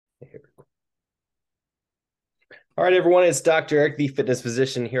All right, everyone, it's Dr. Eric, the fitness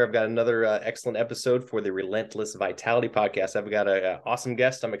physician here. I've got another excellent episode for the Relentless Vitality podcast. I've got an awesome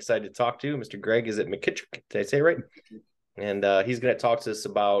guest I'm excited to talk to, Mr. Greg, is it McKettrick? Did I say it right? And he's going to talk to us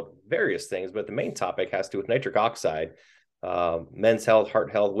about various things, but the main topic has to do with nitric oxide, men's health,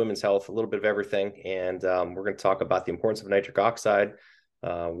 heart health, women's health, a little bit of everything. And we're going to talk about the importance of nitric oxide.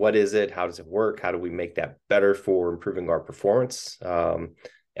 What is it? How does it work? How do we make that better for improving our performance?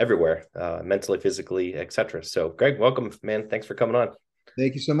 Everywhere, mentally, physically, etc. So, Greg, welcome, man. Thanks for coming on.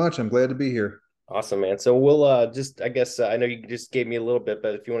 Thank you so much. I'm glad to be here. Awesome, man. So we'll I guess, I know you just gave me a little bit,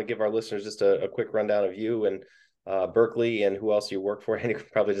 but if you want to give our listeners just a quick rundown of you and Berkeley and who else you work for, and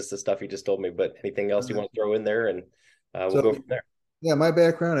probably just the stuff you just told me, but anything else you want to throw in there, and we'll So, go from there. yeah, my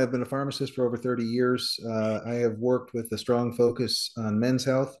background, I've been a pharmacist for over 30 years. I have worked with a strong focus on men's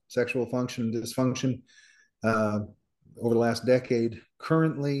health, sexual function, and dysfunction uh, over the last decade.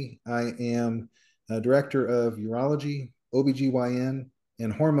 Currently, I am a director of urology, OBGYN,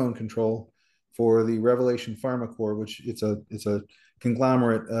 and hormone control for the Revelation Pharma Corps, which it's a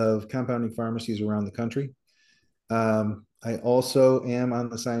conglomerate of compounding pharmacies around the country. I also am on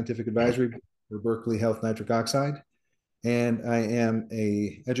the scientific advisory board for Berkeley Health Nitric Oxide, and I am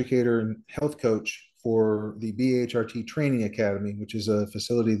a educator and health coach for the BHRT Training Academy, which is a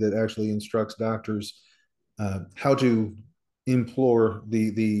facility that actually instructs doctors how to implore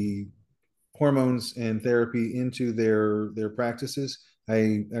the hormones and therapy into their practices.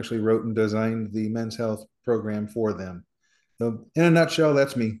 I actually wrote and designed the men's health program for them. So, in a nutshell,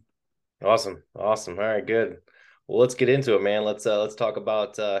 that's me. Awesome, awesome. All right, good. Well, let's get into it, man. Let's talk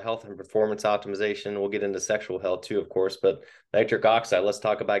about health and performance optimization. We'll get into sexual health too, of course, but nitric oxide. Let's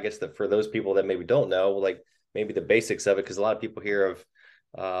talk about, I guess, that for those people that maybe don't know, like maybe the basics of it, because a lot of people hear of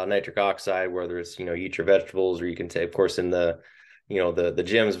nitric oxide, whether it's eat your vegetables, or you can take, of course, in the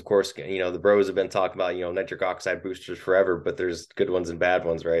gyms, of course, the bros have been talking about nitric oxide boosters forever, but there's good ones and bad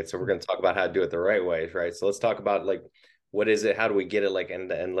ones, right? So we're going to talk about how to do it the right way, right? So let's talk about, like, what is it? How do we get it? Like,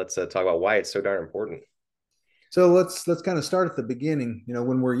 and let's talk about why it's so darn important. So let's kind of start at the beginning.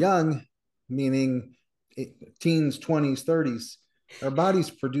 When we're young, meaning teens, 20s, 30s, our bodies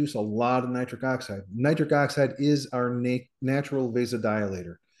produce a lot of nitric oxide. Nitric oxide is our natural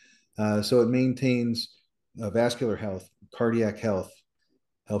vasodilator. So it maintains vascular health, cardiac health,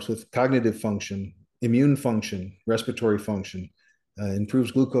 helps with cognitive function, immune function, respiratory function,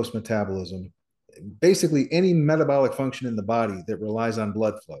 improves glucose metabolism, basically any metabolic function in the body that relies on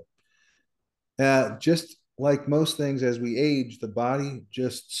blood flow. Just like most things, as we age, the body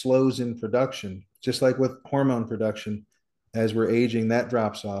just slows in production, just like with hormone production. As we're aging, that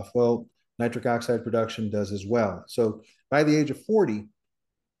drops off. Well, nitric oxide production does as well. So by the age of 40,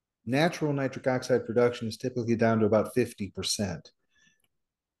 natural nitric oxide production is typically down to about 50%.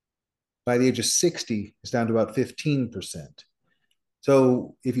 By the age of 60, it's down to about 15%.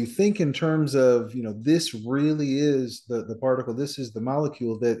 So if you think in terms of, this really is the particle, this is the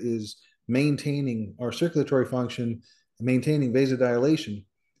molecule that is maintaining our circulatory function, maintaining vasodilation.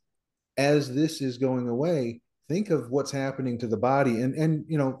 As this is going away, think of what's happening to the body, and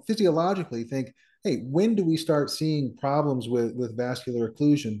physiologically think, hey, when do we start seeing problems with vascular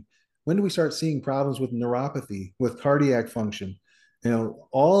occlusion? When do we start seeing problems with neuropathy, with cardiac function?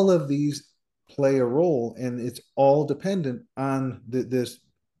 All of these play a role, and it's all dependent on this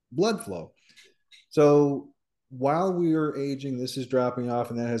blood flow. So while we are aging, this is dropping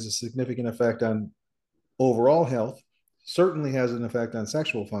off, and that has a significant effect on overall health. Certainly has an effect on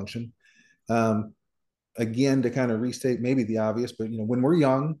sexual function. Um, Again, to kind of restate maybe the obvious, but when we're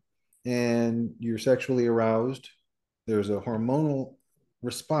young and you're sexually aroused, there's a hormonal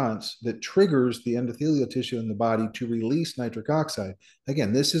response that triggers the endothelial tissue in the body to release nitric oxide.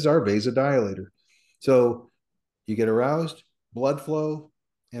 Again, this is our vasodilator. So you get aroused, blood flow,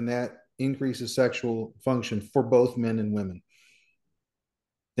 and that increases sexual function for both men and women.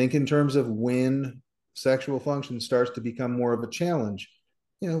 Think in terms of when sexual function starts to become more of a challenge.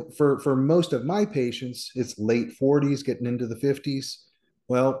 For most of my patients, it's late 40s, getting into the 50s.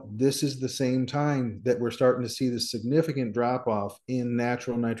 Well, this is the same time that we're starting to see this significant drop off in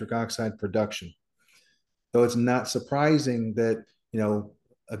natural nitric oxide production. So it's not surprising that,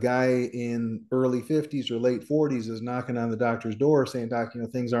 a guy in early 50s or late 40s is knocking on the doctor's door saying, Doc,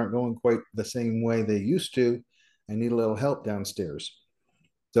 things aren't going quite the same way they used to. I need a little help downstairs.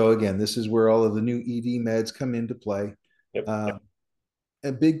 So again, this is where all of the new ED meds come into play. Yep.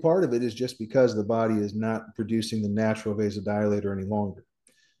 A big part of it is just because the body is not producing the natural vasodilator any longer.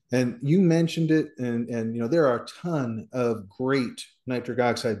 And you mentioned it, and there are a ton of great nitric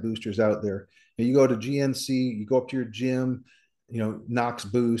oxide boosters out there. You go to GNC, you go up to your gym, NOx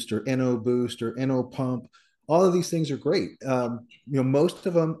boost or NO boost or NO pump. All of these things are great. Most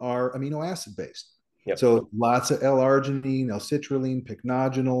of them are amino acid based. Yep. So lots of L-arginine, L-citrulline,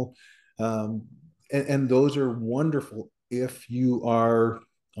 pycnogenol, um, and those are wonderful if you are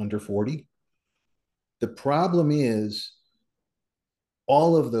under 40. The problem is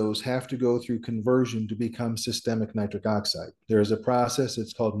all of those have to go through conversion to become systemic nitric oxide. There is a process,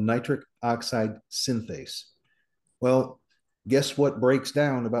 it's called nitric oxide synthase. Well, guess what breaks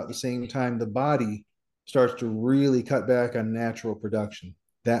down about the same time the body starts to really cut back on natural production?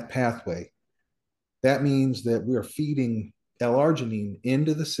 That pathway. That means that we are feeding L-arginine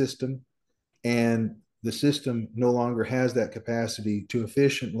into the system, and the system no longer has that capacity to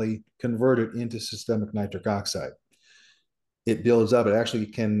efficiently convert it into systemic nitric oxide. It builds up. It actually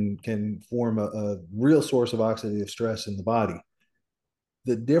can form a real source of oxidative stress in the body.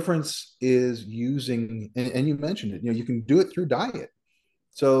 The difference is using, and you mentioned it, you can do it through diet.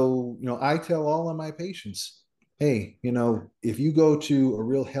 So, I tell all of my patients, hey, if you go to a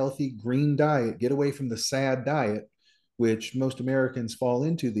real healthy green diet, get away from the sad diet, which most Americans fall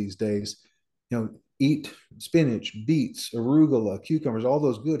into these days, eat spinach, beets, arugula, cucumbers, all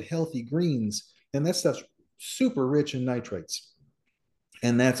those good, healthy greens. And that stuff's super rich in nitrates.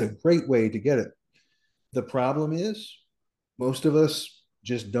 And that's a great way to get it. The problem is most of us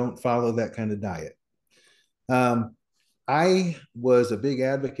just don't follow that kind of diet. I was a big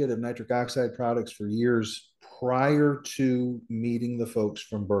advocate of nitric oxide products for years prior to meeting the folks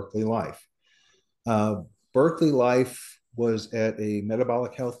from Berkeley Life. Berkeley Life was at a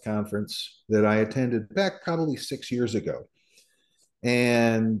metabolic health conference that I attended back probably 6 years ago.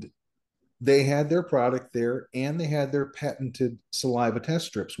 And they had their product there and they had their patented saliva test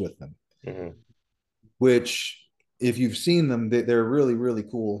strips with them, which if you've seen them, they're really, really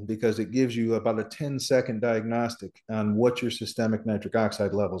cool because it gives you about a 10-second diagnostic on what your systemic nitric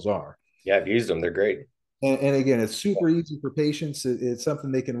oxide levels are. Yeah, I've used them. They're great. And again, it's super easy for patients. It's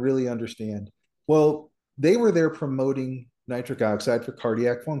something they can really understand. Well, they were there promoting nitric oxide for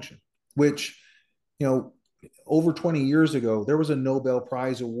cardiac function, which, over 20 years ago, there was a Nobel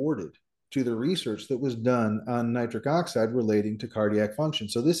Prize awarded to the research that was done on nitric oxide relating to cardiac function.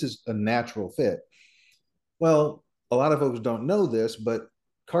 So this is a natural fit. Well, a lot of folks don't know this, but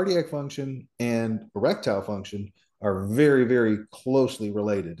cardiac function and erectile function are very, very closely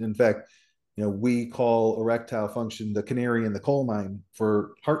related. In fact, we call erectile function the canary in the coal mine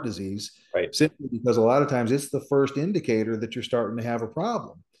for heart disease, right? Simply because a lot of times it's the first indicator that you're starting to have a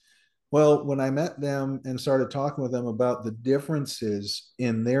problem. Well, when I met them and started talking with them about the differences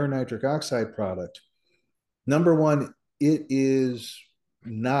in their nitric oxide product, number one, it is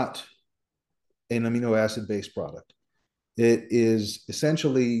not an amino acid based product. It is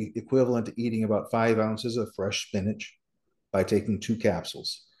essentially equivalent to eating about 5 ounces of fresh spinach by taking 2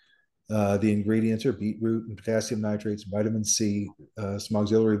 capsules. The ingredients are beetroot and potassium nitrates, vitamin C, some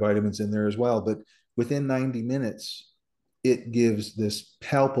auxiliary vitamins in there as well. But within 90 minutes, it gives this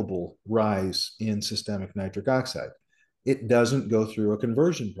palpable rise in systemic nitric oxide. It doesn't go through a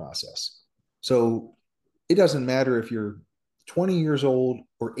conversion process. So it doesn't matter if you're 20 years old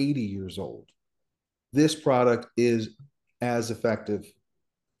or 80 years old. This product is as effective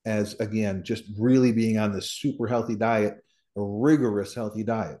as, again, just really being on this super healthy diet, a rigorous healthy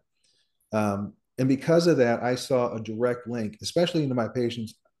diet. And because of that, I saw a direct link, especially into my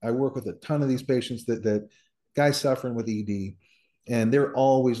patients. I work with a ton of these patients that guys suffering with ED, and they're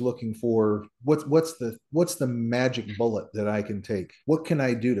always looking for what's the magic bullet that I can take? What can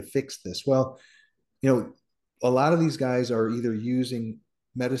I do to fix this? Well, a lot of these guys are either using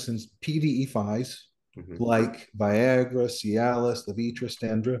medicines, PDE5s, like Viagra, Cialis, Levitra,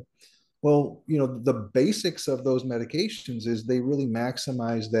 Stendra. Well, the basics of those medications is they really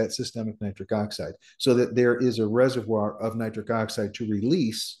maximize that systemic nitric oxide so that there is a reservoir of nitric oxide to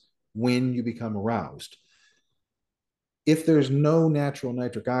release when you become aroused. If there's no natural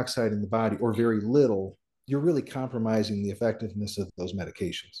nitric oxide in the body or very little, you're really compromising the effectiveness of those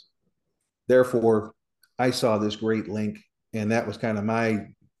medications. Therefore, I saw this great link, and that was kind of my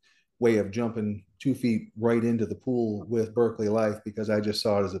way of jumping 2 feet right into the pool with Berkeley Life because I just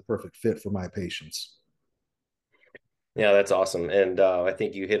saw it as a perfect fit for my patients. Yeah, that's awesome. And I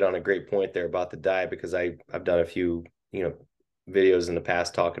think you hit on a great point there about the diet because I've done a few, videos in the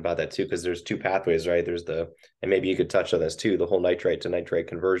past talking about that too, because there's two pathways, right? There's and maybe you could touch on this too, the whole nitrate to nitrate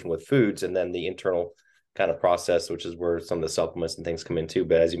conversion with foods, and then the internal kind of process, which is where some of the supplements and things come in too.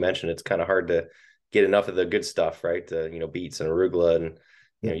 But as you mentioned, it's kind of hard to get enough of the good stuff, right? Beets and arugula, and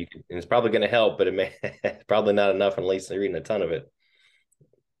and it's probably going to help, but it may probably not enough unless you're eating a ton of it.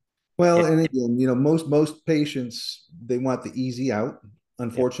 Well, and again, most patients, they want the easy out.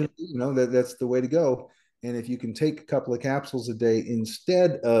 Unfortunately, that's the way to go. And if you can take a couple of capsules a day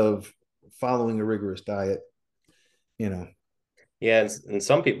instead of following a rigorous diet, you know. Yeah, and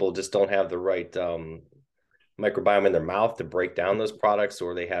some people just don't have the right microbiome in their mouth to break down those products,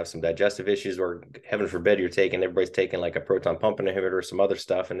 or they have some digestive issues, or heaven forbid, everybody's taking like a proton pump inhibitor or some other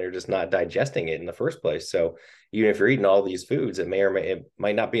stuff, and they're just not digesting it in the first place. So even if you're eating all these foods, it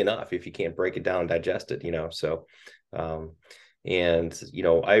might not be enough if you can't break it down and digest it, So, um, and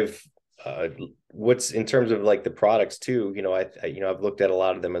I've what's in terms of like the products too, I've looked at a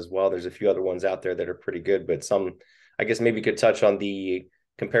lot of them as well. There's a few other ones out there that are pretty good, but some, I guess maybe could touch on the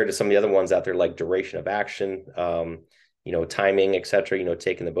compared to some of the other ones out there, like duration of action, timing, et cetera,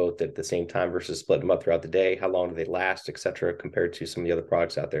 taking the both at the same time versus splitting them up throughout the day. How long do they last, et cetera, compared to some of the other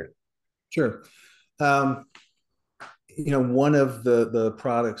products out there? Sure. Um, one of the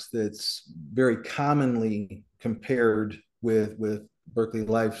products that's very commonly compared with Berkeley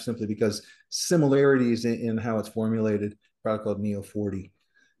Life, simply because similarities in how it's formulated, a product called Neo 40.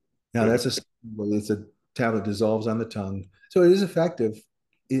 Now Mm-hmm. it's a tablet dissolves on the tongue, so it is effective.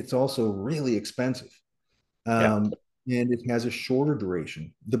 It's also really expensive, Yeah. and it has a shorter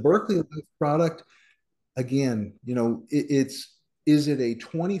duration. The Berkeley Life product, again, it's is it a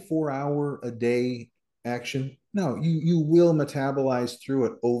 24-hour a day action? No, you will metabolize through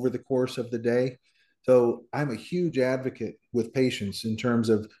it over the course of the day. So I'm a huge advocate with patients in terms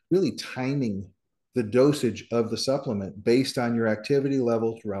of really timing the dosage of the supplement based on your activity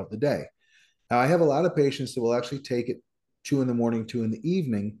level throughout the day. Now, I have a lot of patients that will actually take it 2 in the morning, 2 in the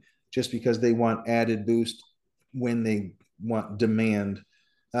evening, just because they want added boost when they want demand.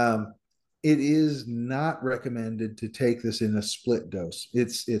 Um, it is not recommended to take this in a split dose.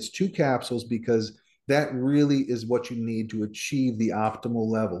 It's 2 capsules, because that really is what you need to achieve the optimal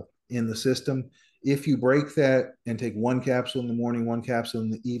level in the system. If you break that and take 1 capsule in the morning, 1 capsule in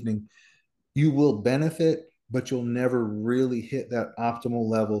the evening, you will benefit, but you'll never really hit that optimal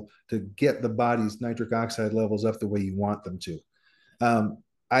level to get the body's nitric oxide levels up the way you want them to. Um,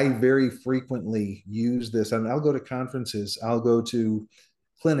 I very frequently use this, and I'll go to conferences, I'll go to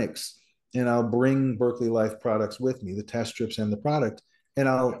clinics, and I'll bring Berkeley Life products with me, the test strips and the product. And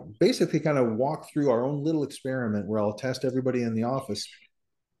I'll basically kind of walk through our own little experiment where I'll test everybody in the office,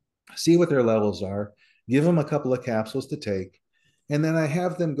 see what their levels are, give them a couple of capsules to take, and then I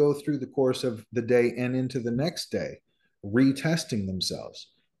have them go through the course of the day and into the next day, retesting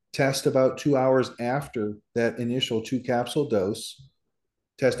themselves. Test about 2 hours after that initial 2 capsule dose,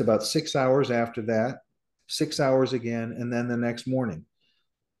 test about 6 hours after that, 6 hours again, and then the next morning.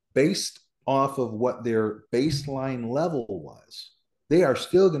 Based off of what their baseline level was, they are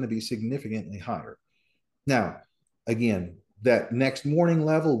still going to be significantly higher. Now, again, that next morning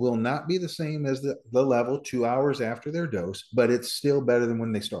level will not be the same as the level 2 hours after their dose, but it's still better than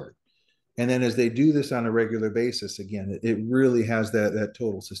when they started. And then as they do this on a regular basis, again, it really has that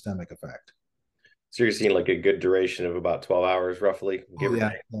total systemic effect. So you're seeing like a good duration of about 12 hours, roughly, Oh give or yeah,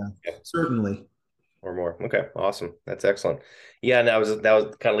 take. yeah, Yeah. certainly. Or more. Okay, awesome. That's excellent. Yeah, and that was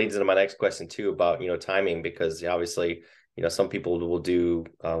kind of leads into my next question too about timing, because obviously some people will do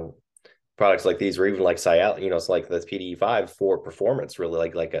products like these, or even like Cialis, it's like the PDE5 for performance,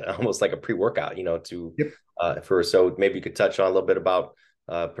 really almost like a pre-workout, to Yep. for so maybe you could touch on a little bit about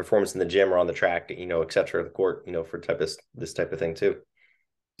performance in the gym or on the track, et cetera, the court, for this type of thing too.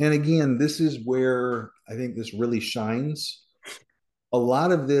 And again, this is where I think this really shines. A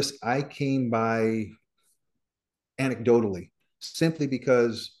lot of this I came by anecdotally, simply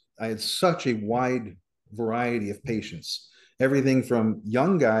because I had such a wide variety of patients. Everything from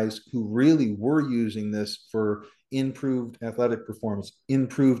young guys who really were using this for improved athletic performance,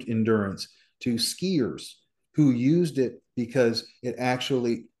 improved endurance, to skiers who used it because it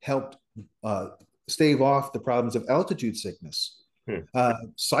actually helped stave off the problems of altitude sickness. Hmm.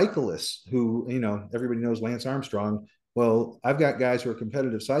 Cyclists who, everybody knows Lance Armstrong. Well, I've got guys who are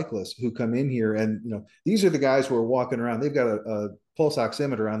competitive cyclists who come in here, and these are the guys who are walking around. They've got a pulse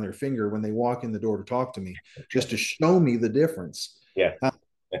oximeter on their finger when they walk in the door to talk to me, just to show me the difference. Yeah.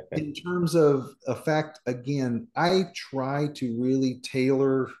 In terms of effect, again, I try to really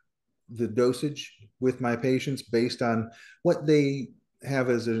tailor the dosage with my patients based on what they have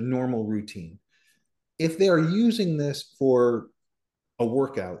as a normal routine. If they are using this for a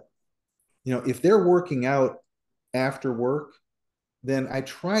workout, if they're working out after work, then I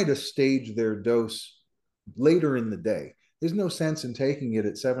try to stage their dose later in the day. There's no sense in taking it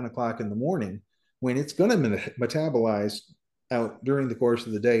at 7 o'clock in the morning when it's going to metabolize out during the course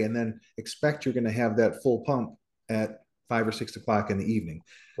of the day, and then expect you're going to have that full pump at 5 or 6 o'clock in the evening.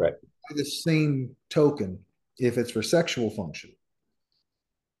 Right. By the same token, if it's for sexual function,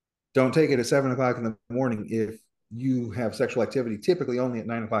 don't take it at 7 o'clock in the morning if you have sexual activity typically only at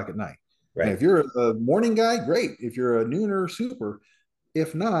 9 o'clock at night. And Right. if you're a morning guy, great. If you're a nooner, super.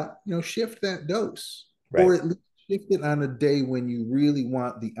 If not, shift that dose, Right. or at least shift it on a day when you really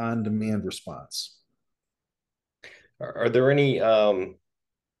want the on-demand response. Are there any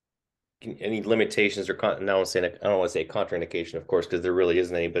limitations or now I don't want to say contraindication, of course, because there really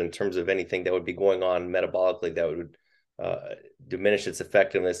isn't any, but in terms of anything that would be going on metabolically that would diminish its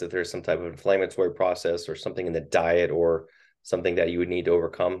effectiveness, if there's some type of inflammatory process or something in the diet or something that you would need to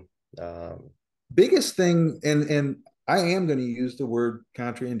overcome? Biggest thing, and I am going to use the word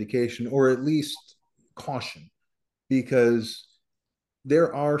contraindication or at least caution, because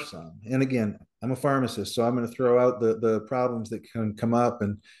there are some. And again, I'm a pharmacist, so I'm going to throw out the problems that can come up.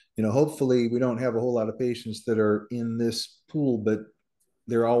 And hopefully we don't have a whole lot of patients that are in this pool, but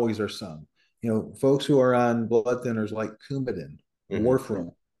there always are some. Folks who are on blood thinners like Coumadin, Mm-hmm.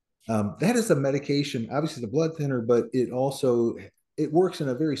 warfarin. That is a medication, obviously the blood thinner, but it works in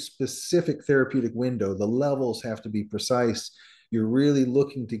a very specific therapeutic window. The levels have to be precise. You're really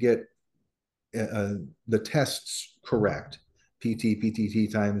looking to get the tests correct.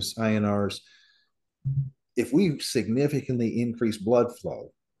 PTT times INRs. If we significantly increase blood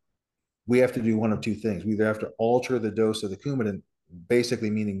flow, we have to do one of two things. We either have to alter the dose of the Coumadin, basically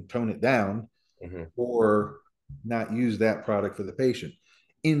meaning tone it down, Mm-hmm. or not use that product for the patient.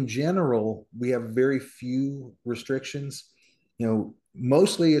 In general, we have very few restrictions.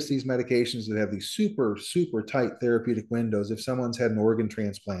 Mostly it's these medications that have these super, super tight therapeutic windows. If someone's had an organ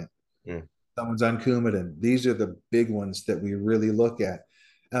transplant, someone's on Coumadin, these are the big ones that we really look at.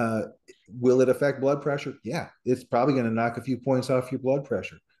 Will it affect blood pressure? Yeah, it's probably going to knock a few points off your blood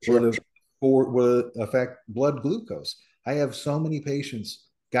pressure. Sure. Will it affect blood glucose? I have so many patients,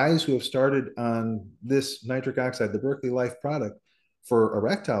 guys who have started on this nitric oxide, the Berkeley Life product, for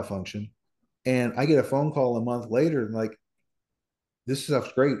erectile function, and I get a phone call a month later and like, this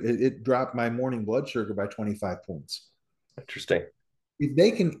stuff's great. It dropped my morning blood sugar by 25 points. Interesting. If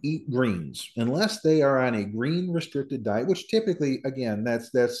they can eat greens, unless they are on a green restricted diet, which typically, again,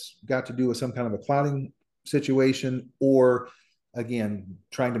 that's got to do with some kind of a clotting situation, or again,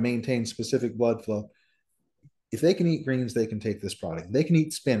 trying to maintain specific blood flow. If they can eat greens, they can take this product. If they can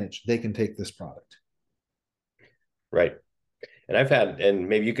eat spinach, they can take this product. Right. And I've had, and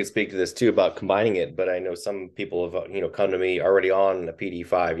maybe you could speak to this too about combining it, but I know some people have, come to me already on a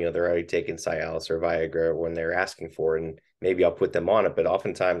PD5, they're already taking Cialis or Viagra when they're asking for it, and maybe I'll put them on it. But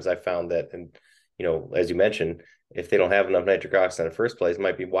oftentimes I found that, and, as you mentioned, if they don't have enough nitric oxide in the first place, it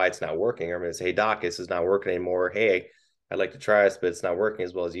might be why it's not working. Or I'm going to say, hey, doc, this is not working anymore. Hey, I'd like to try this, but it's not working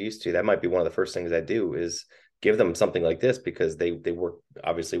as well as you used to. That might be one of the first things I do is give them something like this, because they work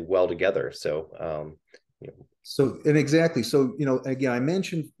obviously well together. So, and exactly. So, again, I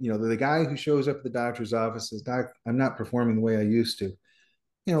mentioned, the guy who shows up at the doctor's office says, doc, I'm not performing the way I used to.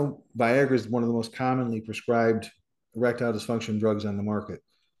 Viagra is one of the most commonly prescribed erectile dysfunction drugs on the market.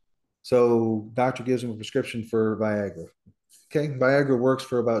 So doctor gives him a prescription for Viagra. Okay. Viagra works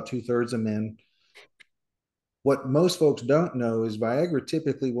for about 2/3 of men. What most folks don't know is Viagra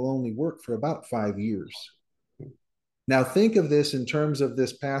typically will only work for about 5 years. Now think of this in terms of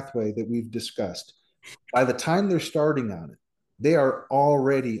this pathway that we've discussed. By the time they're starting on it, they are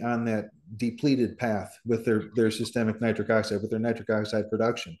already on that depleted path with their systemic nitric oxide, with their nitric oxide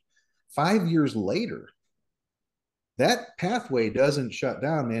production. 5 years later, that pathway doesn't shut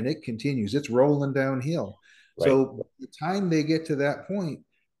down, man. It continues. It's rolling downhill. right. So by the time they get to that point,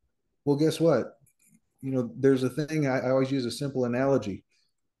 well, guess what? There's a thing, I always use a simple analogy.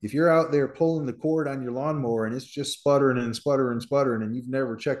 If you're out there pulling the cord on your lawnmower and it's just sputtering and sputtering and sputtering, and you've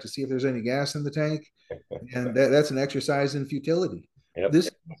never checked to see if there's any gas in the tank, and that's an exercise in futility. Yep. This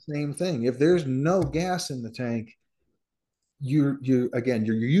is the same thing. If there's no gas in the tank, you're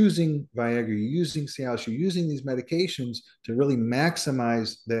using Viagra, you're using Cialis, you're using these medications to really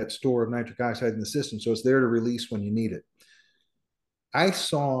maximize that store of nitric oxide in the system, so it's there to release when you need it. I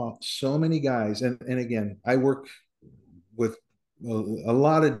saw so many guys, and again, I work with a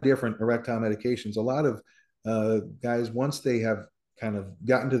lot of different erectile medications. A lot of guys, once they have kind of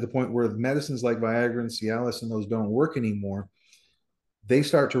gotten to the point where medicines like Viagra and Cialis and those don't work anymore, they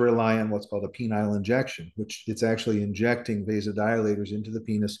start to rely on what's called a penile injection, which it's actually injecting vasodilators into the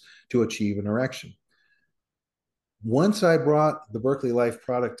penis to achieve an erection. Once I brought the Berkeley Life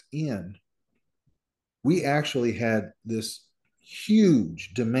product in, we actually had this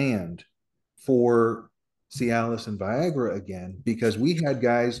huge demand for Cialis and Viagra again, because we had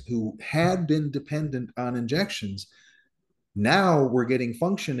guys who had been dependent on injections Now we're getting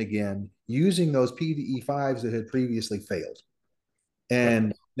function again using those PDE5s that had previously failed.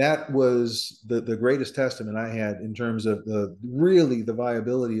 And that was the greatest testament I had in terms of the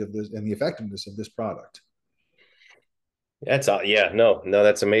viability of this and the effectiveness of this product. That's all. Yeah, no,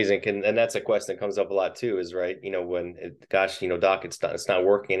 that's amazing. And that's a question that comes up a lot too, is right. When gosh, doc, it's not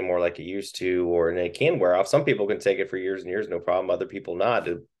working anymore like it used to, and it can wear off. Some people can take it for years and years, no problem. Other people not.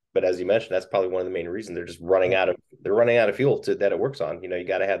 But as you mentioned, that's probably one of the main reasons they're just running out of fuel that it works on. You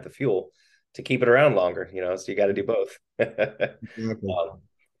got to have the fuel to keep it around longer, so you got to do both. Exactly.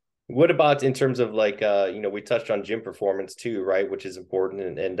 What about in terms of like we touched on gym performance too, right? Which is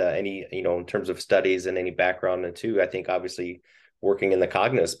important, and any in terms of studies and any background and too. I think obviously working in the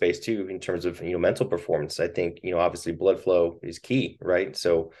cognitive space too, in terms of mental performance. I think obviously blood flow is key, right?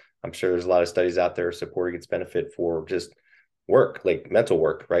 So I'm sure there's a lot of studies out there supporting its benefit for just work, like mental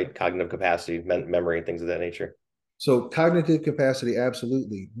work, right? Cognitive capacity, memory, and things of that nature. So cognitive capacity,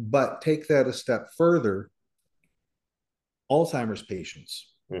 absolutely. But take that a step further, Alzheimer's patients.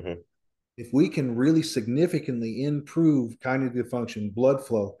 Mm-hmm. If we can really significantly improve cognitive function, blood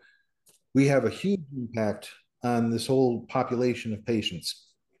flow, we have a huge impact on this whole population of patients.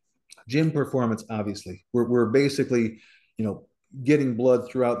 Gym performance, obviously, we're basically, getting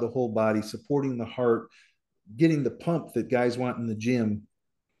blood throughout the whole body, supporting the heart, getting the pump that guys want in the gym.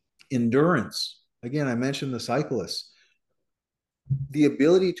 Endurance, again, I mentioned the cyclists, the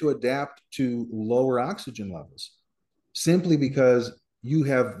ability to adapt to lower oxygen levels simply because you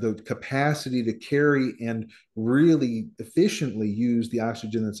have the capacity to carry and really efficiently use the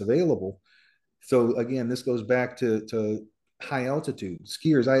oxygen that's available. So again, this goes back to high altitude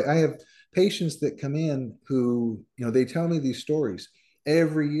skiers. I have patients that come in who, they tell me these stories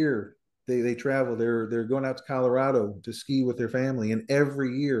every year. They travel. They're going out to Colorado to ski with their family, and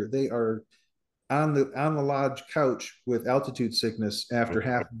every year they are on the lodge couch with altitude sickness after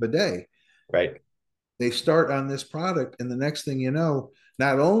half of a day. Right. They start on this product, and the next thing you know,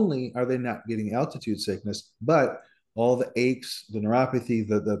 not only are they not getting altitude sickness, but all the aches, the neuropathy,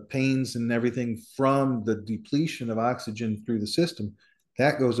 the pains, and everything from the depletion of oxygen through the system,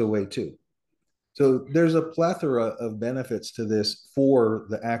 that goes away too. So there's a plethora of benefits to this for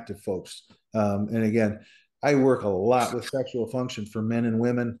the active folks. And again, I work a lot with sexual function for men and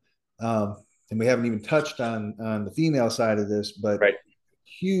women. And we haven't even touched on the female side of this, but Right.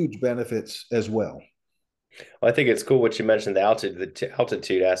 huge benefits as well. Well, I think it's cool what you mentioned, the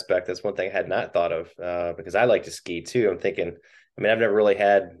altitude aspect. That's one thing I had not thought of, because I like to ski too. I'm thinking, I mean, I've never really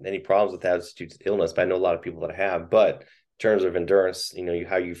had any problems with altitude illness, but I know a lot of people that have. But in terms of endurance,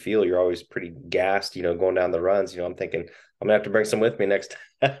 how you feel, you're always pretty gassed, going down the runs. I'm thinking I'm gonna have to bring some with me next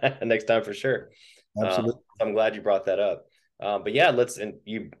next time for sure. Absolutely. I'm glad you brought that up. But yeah, and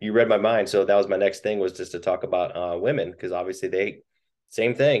you read my mind. So that was my next thing, was just to talk about women, because obviously they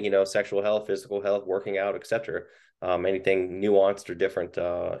same thing, sexual health, physical health, working out, etc. Anything nuanced or different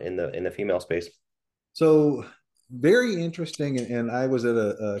in the female space. So very interesting. And I was at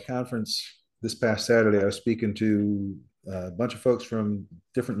a conference this past Saturday. I was speaking to a bunch of folks from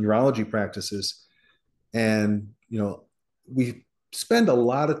different urology practices. And, we spend a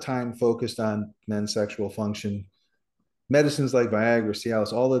lot of time focused on men's sexual function. Medicines like Viagra,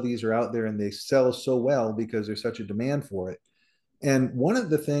 Cialis, all of these are out there and they sell so well because there's such a demand for it. And one of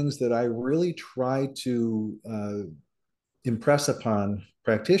the things that I really try to impress upon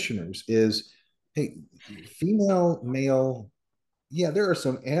practitioners is, hey, female, male, yeah, there are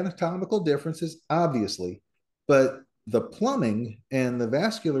some anatomical differences, obviously, but the plumbing and the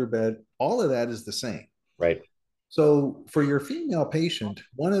vascular bed, all of that is the same. Right. So for your female patient,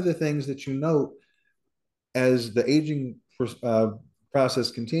 one of the things that you note as the aging process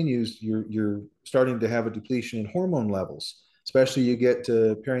continues, you're starting to have a depletion in hormone levels, especially you get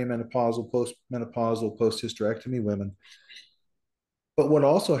to perimenopausal, postmenopausal, post-hysterectomy women. But what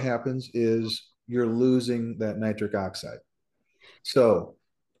also happens is you're losing that nitric oxide. So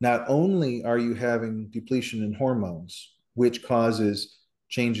not only are you having depletion in hormones, which causes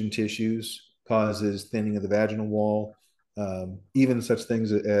change in tissues, causes thinning of the vaginal wall, even such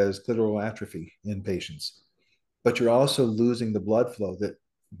things as clitoral atrophy in patients, but you're also losing the blood flow that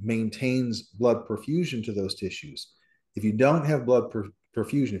maintains blood perfusion to those tissues. If you don't have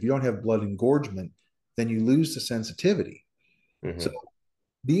perfusion, if you don't have blood engorgement, then you lose the sensitivity. So Mm-hmm.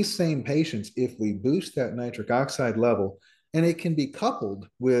 these same patients, if we boost that nitric oxide level, and it can be coupled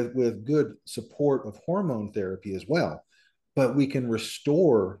with good support of hormone therapy as well, but we can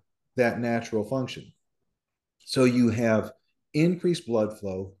restore that natural function. So you have increased blood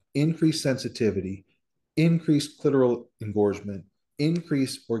flow, increased sensitivity, increased clitoral engorgement,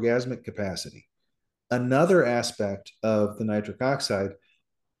 increased orgasmic capacity. Another aspect of the nitric oxide,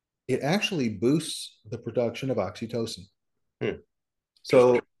 it actually boosts the production of oxytocin. Hmm. Interesting.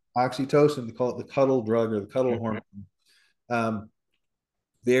 So oxytocin, they call it the cuddle drug or the cuddle Mhm. hormone, um,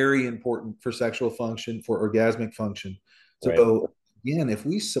 very important for sexual function, for orgasmic function. Right. So again, if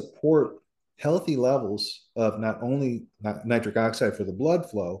we support healthy levels of not only nitric oxide for the blood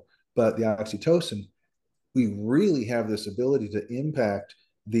flow, but the oxytocin, we really have this ability to impact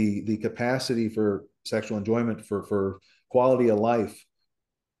the capacity for sexual enjoyment, for quality of life,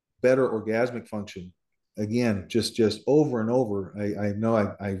 better orgasmic function. Again, just over and over. I know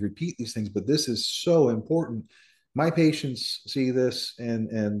I repeat these things, but this is so important. My patients see this,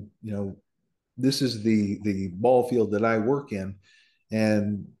 and this is the ball field that I work in,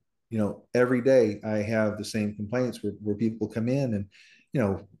 and every day I have the same complaints where people come in, and you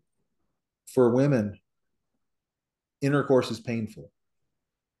know for women, intercourse is painful.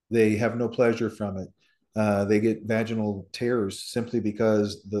 They have no pleasure from it. They get vaginal tears simply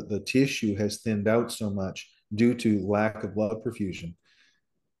because the tissue has thinned out so much due to lack of blood perfusion.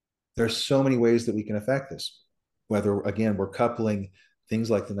 There's so many ways that we can affect this, whether, again, we're coupling things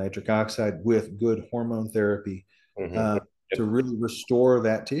like the nitric oxide with good hormone therapy Hmm. uh, to really restore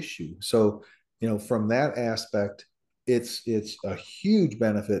that tissue. So, from that aspect, it's a huge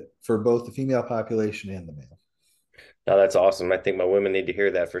benefit for both the female population and the male. No, that's awesome. I think my women need to hear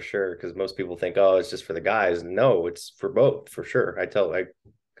that for sure because most people think, oh, it's just for the guys. No, it's for both for sure. I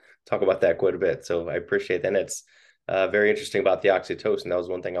talk about that quite a bit, so I appreciate that. And it's very interesting about the oxytocin. That was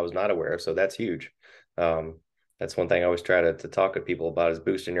one thing I was not aware of, so that's huge. Um, that's one thing I always try to talk to people about is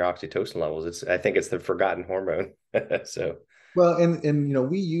boosting your oxytocin levels. I think it's the forgotten hormone. So Well, and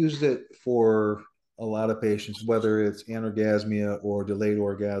we used it for a lot of patients, whether it's anorgasmia or delayed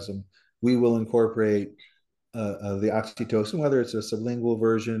orgasm. We will incorporate the oxytocin, whether it's a sublingual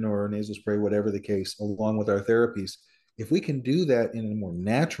version or a nasal spray, whatever the case, along with our therapies. If we can do that in a more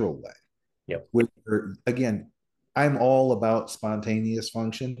natural way, yep. which again, I'm all about spontaneous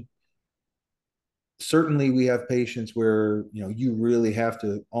function. Certainly, we have patients where you really have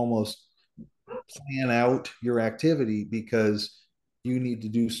to almost plan out your activity because you need to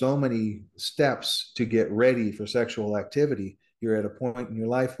do so many steps to get ready for sexual activity. You're at a point in your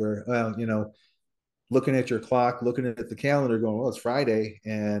life where, well, looking at your clock, looking at the calendar, going, well, it's Friday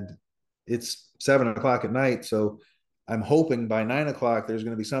and it's 7 o'clock at night. So I'm hoping by 9 o'clock there's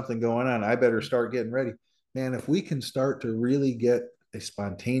going to be something going on. I better start getting ready. Man, if we can start to really get a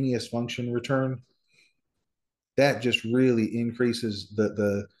spontaneous function return, that just really increases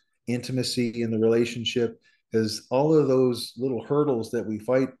the intimacy in the relationship, because all of those little hurdles that we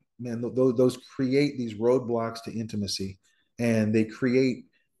fight, man, those create these roadblocks to intimacy, and they create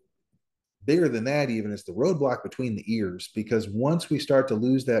bigger than that. Even it's the roadblock between the ears, because once we start to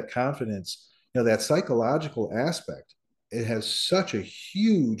lose that confidence, that psychological aspect, it has such a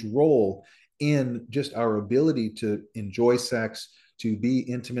huge role in just our ability to enjoy sex, to be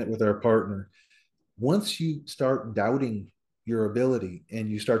intimate with our partner. Once you start doubting your ability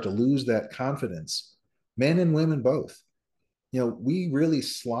and you start to lose that confidence, men and women both, we really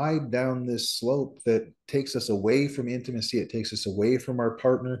slide down this slope that takes us away from intimacy. It takes us away from our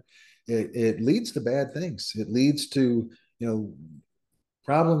partner. It leads to bad things. It leads to,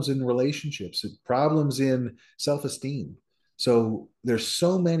 problems in relationships, problems in self-esteem. So there's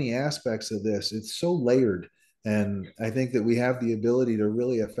so many aspects of this. It's so layered. And I think that we have the ability to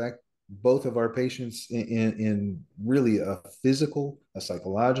really affect both of our patients in really a physical, a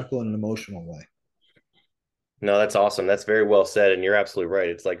psychological, and an emotional way. No, that's awesome. That's very well said. And you're absolutely right.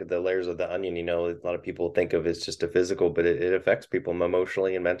 It's like the layers of the onion, a lot of people think of as just a physical, but it affects people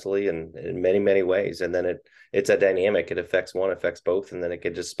emotionally and mentally and in many, many ways. And then it's a dynamic. It affects one, affects both, and then it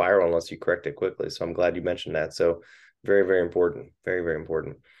could just spiral unless you correct it quickly. So I'm glad you mentioned that. So very, very important. Very, very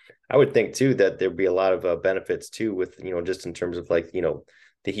important. I would think too that there'd be a lot of benefits too with, just in terms of like,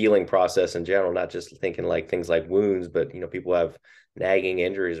 the healing process in general, not just thinking like things like wounds, but people have nagging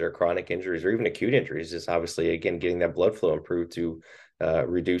injuries or chronic injuries or even acute injuries. Is obviously again getting that blood flow improved to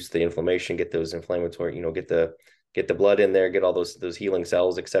reduce the inflammation, get those inflammatory, get the blood in there, get all those healing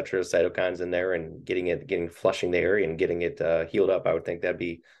cells, etc., cytokines in there, and getting flushing the area and getting it healed up. I would think that'd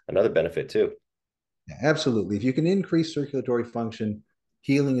be another benefit too. Yeah, absolutely. If you can increase circulatory function,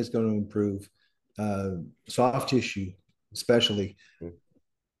 healing is going to improve. Soft tissue, especially. Mm.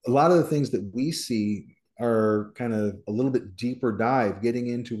 A lot of the things that we see are kind of a little bit deeper dive, getting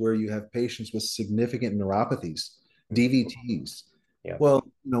into where you have patients with significant neuropathies, DVTs. Yeah. Well,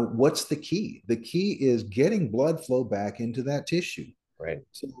 what's the key? The key is getting blood flow back into that tissue. Right.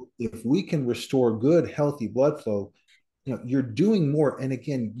 So if we can restore good, healthy blood flow, you're doing more. And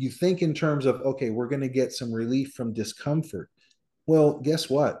again, you think in terms of, okay, we're going to get some relief from discomfort. Well, guess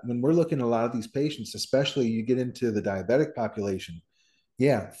what? When we're looking at a lot of these patients, especially you get into the diabetic population,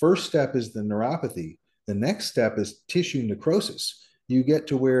 yeah, first step is the neuropathy. The next step is tissue necrosis. You get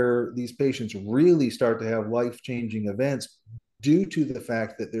to where these patients really start to have life-changing events due to the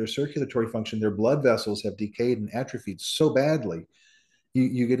fact that their circulatory function, their blood vessels have decayed and atrophied so badly.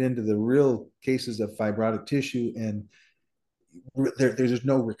 You get into the real cases of fibrotic tissue, and there's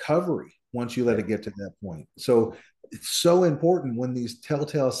no recovery once you let Yeah. it get to that point. So it's so important when these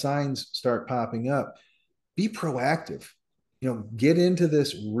telltale signs start popping up, be proactive. Get into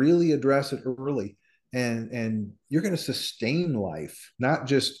this, really address it early, and you're going to sustain life, not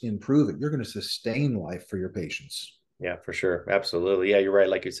just improve it. You're going to sustain life for your patients. Yeah, for sure. Absolutely. Yeah, you're right.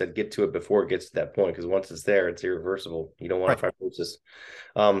 Like you said, get to it before it gets to that point, because once it's there, it's irreversible. You don't want Right. fibrosis.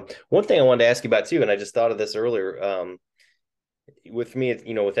 One thing I wanted to ask you about too, and I just thought of this earlier. With me,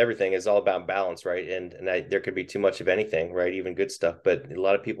 with everything, it's all about balance, right? And there could be too much of anything, right? Even good stuff. But a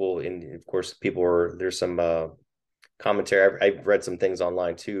lot of people, and of course, there's some commentary. I've read some things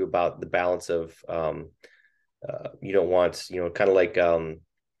online too about the balance of you don't want, kind of like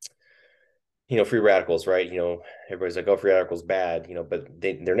free radicals, right? Everybody's like, oh, free radicals bad, but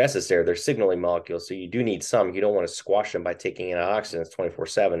they're necessary. They're signaling molecules. So you do need some. You don't want to squash them by taking antioxidants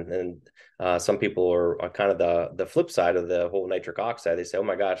 24/7. And some people are kind of the flip side of the whole nitric oxide. They say, oh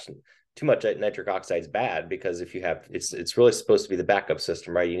my gosh, too much nitric oxide is bad, because if you have, it's really supposed to be the backup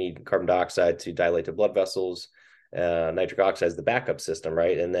system, right? You need carbon dioxide to dilate the blood vessels. Nitric oxide is the backup system,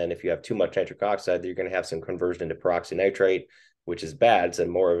 right? And then if you have too much nitric oxide, you're going to have some conversion into peroxynitrite, which is bad. It's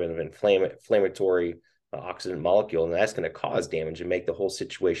more of an inflammatory oxidant molecule, and that's going to cause damage and make the whole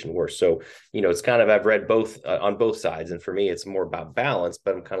situation worse. So, it's kind of, I've read both on both sides, and for me, it's more about balance.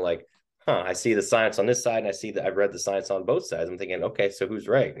 But I'm kind of like, I see the science on this side, and I see that I've read the science on both sides. I'm thinking, okay, so who's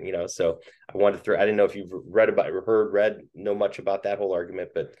right? So I wanted to throw. I didn't know if you've know much about that whole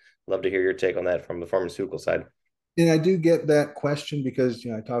argument, but love to hear your take on that from the pharmaceutical side. And I do get that question because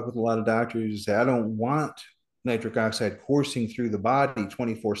I talk with a lot of doctors who say, I don't want nitric oxide coursing through the body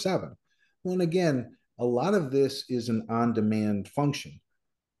 24/7. Well, and again, a lot of this is an on-demand function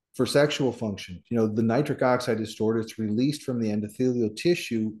for sexual function. The nitric oxide is stored, it's released from the endothelial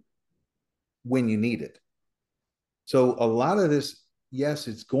tissue when you need it. So a lot of this, yes,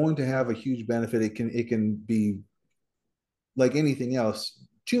 it's going to have a huge benefit. It can be like anything else.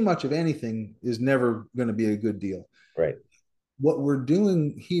 Too much of anything is never going to be a good deal. Right. What we're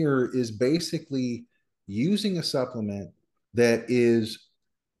doing here is basically using a supplement that is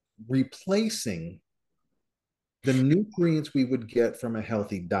replacing the nutrients we would get from a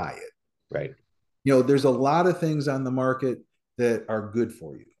healthy diet. Right. There's a lot of things on the market that are good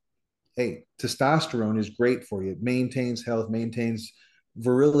for you. Hey, testosterone is great for you. It maintains health, maintains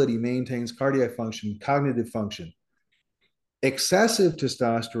virility, maintains cardiac function, cognitive function. Excessive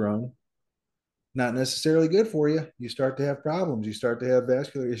testosterone, not necessarily good for you. You start to have problems. You start to have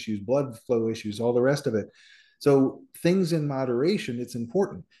vascular issues, blood flow issues, all the rest of it. So things in moderation, it's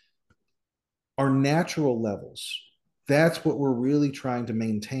important. Our natural levels, that's what we're really trying to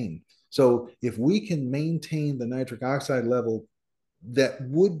maintain. So if we can maintain the nitric oxide level that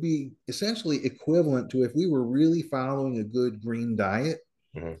would be essentially equivalent to if we were really following a good green diet,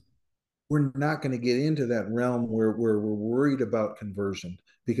 Mm-hmm. we're not going to get into that realm where we're worried about conversion,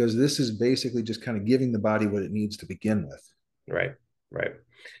 because this is basically just kind of giving the body what it needs to begin with. Right. Right.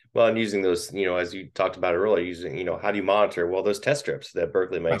 Well, and using those, as you talked about earlier, using, how do you monitor? Well, those test strips that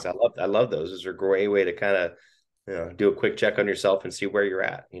Berkeley makes, I love those. Those are a great way to kind of, do a quick check on yourself and see where you're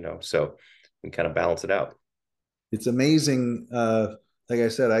at, so and kind of balance it out. It's amazing. Like I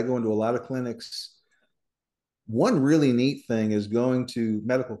said, I go into a lot of clinics. One really neat thing is going to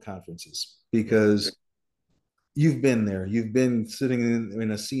medical conferences, because you've been there. You've been sitting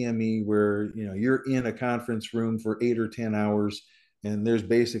in a CME where you're in a conference room for 8 or 10 hours, and there's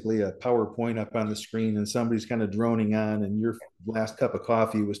basically a PowerPoint up on the screen, and somebody's kind of droning on, and your last cup of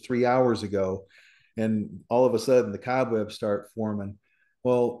coffee was 3 hours ago, and all of a sudden the cobwebs start forming.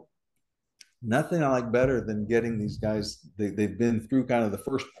 Well, nothing I like better than getting these guys. They've been through kind of the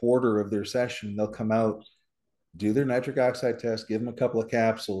first quarter of their session. They'll come out, do their nitric oxide test, give them a couple of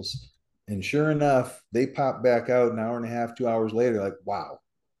capsules. And sure enough, they pop back out an hour and a half, 2 hours later, like, wow,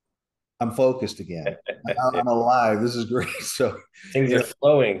 I'm focused again. I'm alive. This is great. So, Things you are know,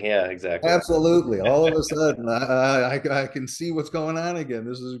 flowing. Yeah, exactly. absolutely. All of a sudden, I can see what's going on again.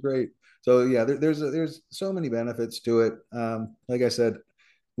 This is great. So, yeah, there's so many benefits to it. Like I said,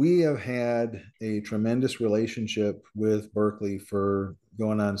 we have had a tremendous relationship with Berkeley for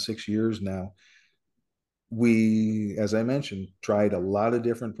going on 6 years now. we, as I mentioned, tried a lot of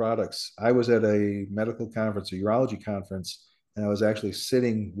different products. I was at a medical conference, a urology conference, and I was actually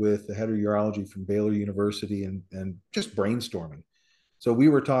sitting with the head of urology from Baylor University and just brainstorming. So we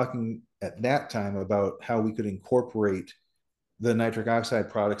were talking at that time about how we could incorporate the nitric oxide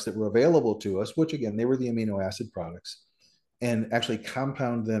products that were available to us, which again, they were the amino acid products, and actually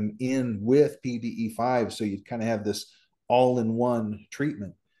compound them in with PDE5. So you'd kind of have this all in one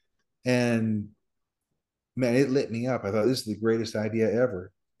treatment. And man, it lit me up. I thought this is the greatest idea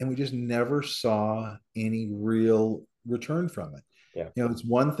ever. And we just never saw any real return from it. Yeah. You know, it's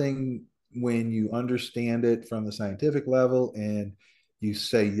one thing when you understand it from the scientific level and you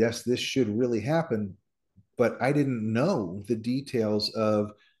say, yes, this should really happen. But I didn't know the details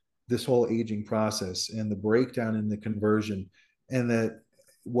of this whole aging process and the breakdown in the conversion, and that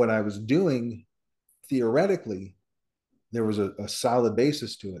what I was doing theoretically, there was a solid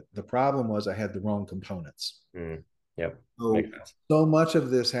basis to it. The problem was I had the wrong components. Mm. Yep. So, Makes sense. so much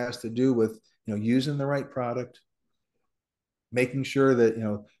of this has to do with, using the right product, making sure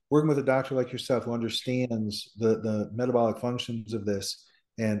that, working with a doctor like yourself who understands the metabolic functions of this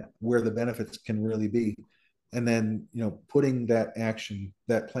and where the benefits can really be. And then, putting that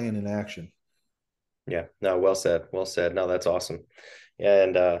plan in action. Yeah. No, well said. Well said. No, that's awesome.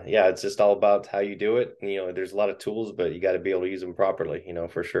 And yeah, it's just all about how you do it. There's a lot of tools, but you got to be able to use them properly,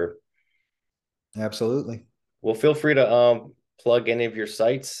 for sure. Absolutely. Well, feel free to plug any of your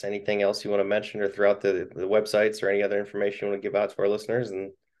sites, anything else you want to mention or throughout the websites or any other information you want to give out to our listeners.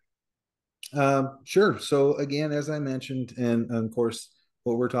 And Sure. So again, as I mentioned, and of course,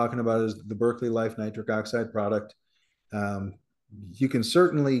 what we're talking about is the Berkeley Life nitric oxide product. Um, you can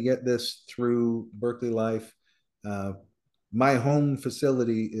certainly get this through Berkeley Life. Uh, my home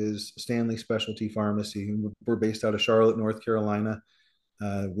facility is Stanley Specialty Pharmacy. We're based out of Charlotte, North Carolina.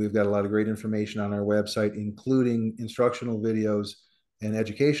 We've got a lot of great information on our website, including instructional videos and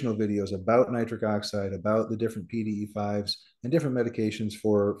educational videos about nitric oxide, about the different PDE5s and different medications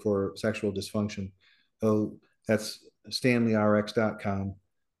for sexual dysfunction. So that's stanleyrx.com.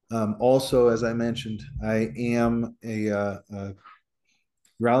 Also, as I mentioned, I am a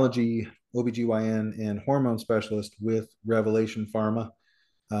urology, OBGYN, and hormone specialist with Revelation Pharma.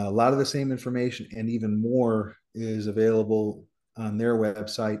 A lot of the same information and even more is available on their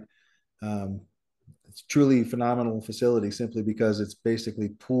website. Um, it's truly a phenomenal facility simply because it's basically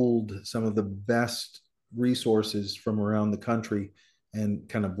pooled some of the best resources from around the country and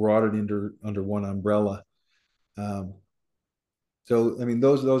kind of brought it under one umbrella. Um, so, I mean,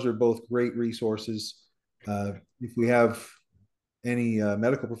 those are both great resources. If we have any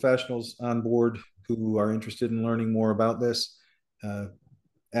medical professionals on board who are interested in learning more about this, uh,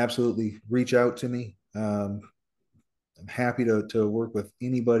 absolutely reach out to me. I'm happy to work with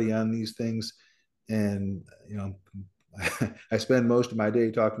anybody on these things. And, I spend most of my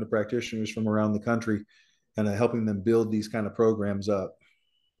day talking to practitioners from around the country, kind of helping them build these kind of programs up.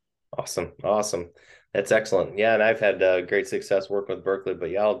 awesome. Awesome. That's excellent. Yeah. And I've had great success working with Berkeley, but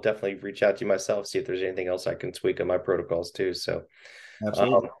yeah, I'll definitely reach out to you myself, see if there's anything else I can tweak on my protocols too. So, um,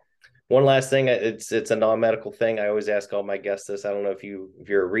 Absolutely. one last thing, it's a non-medical thing. I always ask all my guests this. I don't know if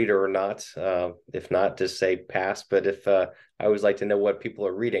you're a reader or not. If not, just say pass. But if I always like to know what people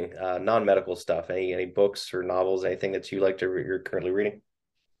are reading, non-medical stuff. Any books or novels, anything that you like to you're currently reading?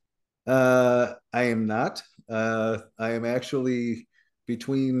 I am not. I am actually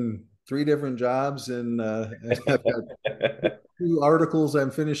between three different jobs, and I've got two articles I'm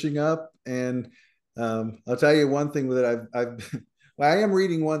finishing up. And I'll tell you one thing that I've well, I am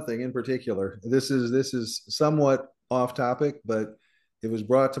reading one thing in particular. This is somewhat off topic, but it was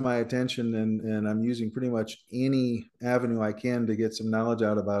brought to my attention, and I'm using pretty much any avenue I can to get some knowledge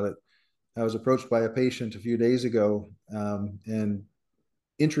out about it. I was approached by a patient a few days ago, and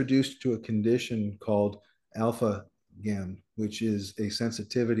introduced to a condition called alpha GAM, which is a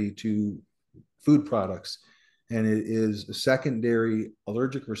sensitivity to food products. And it is a secondary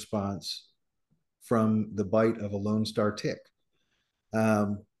allergic response from the bite of a Lone Star tick.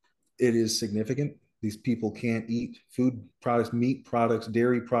 Um, it is significant. These people can't eat food products, meat products,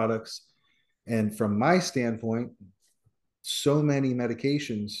 dairy products. And from my standpoint, so many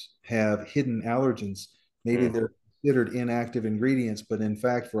medications have hidden allergens. Maybe Mm, they're considered inactive ingredients, but in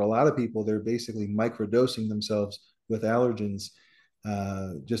fact, for a lot of people, they're basically microdosing themselves with allergens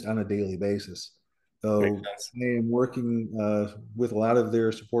just on a daily basis. makes So sense. I am working with a lot of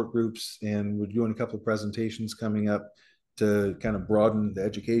their support groups, and we're doing a couple of presentations coming up to kind of broaden the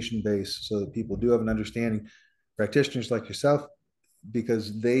education base so that people do have an understanding. Practitioners like yourself,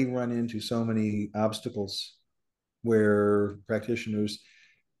 because they run into so many obstacles where practitioners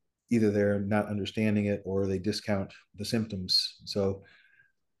either they're not understanding it or they discount the symptoms. So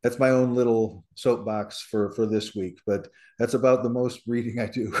that's my own little soapbox for this week, but that's about the most reading I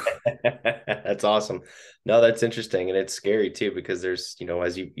do. That's awesome. No, that's interesting, and it's scary too because there's,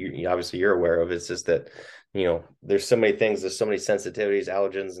 as you obviously you're aware of, it's just that, there's so many things, there's so many sensitivities,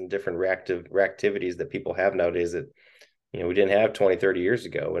 allergens, and different reactivities that people have nowadays that we didn't have 20, 30 years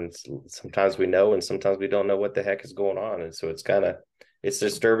ago, and sometimes we know, and sometimes we don't know what the heck is going on, and so it's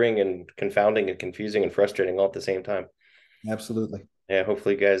disturbing and confounding and confusing and frustrating all at the same time. Absolutely. Yeah,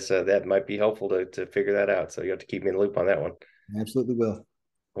 hopefully, guys, that might be helpful to figure that out. So you have to keep me in the loop on that one. Absolutely will.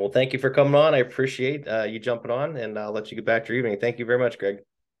 Well, thank you for coming on. I appreciate you jumping on, and I'll let you get back to your evening. Thank you very much, Greg.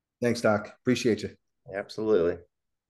 Thanks, Doc. Appreciate you. Absolutely.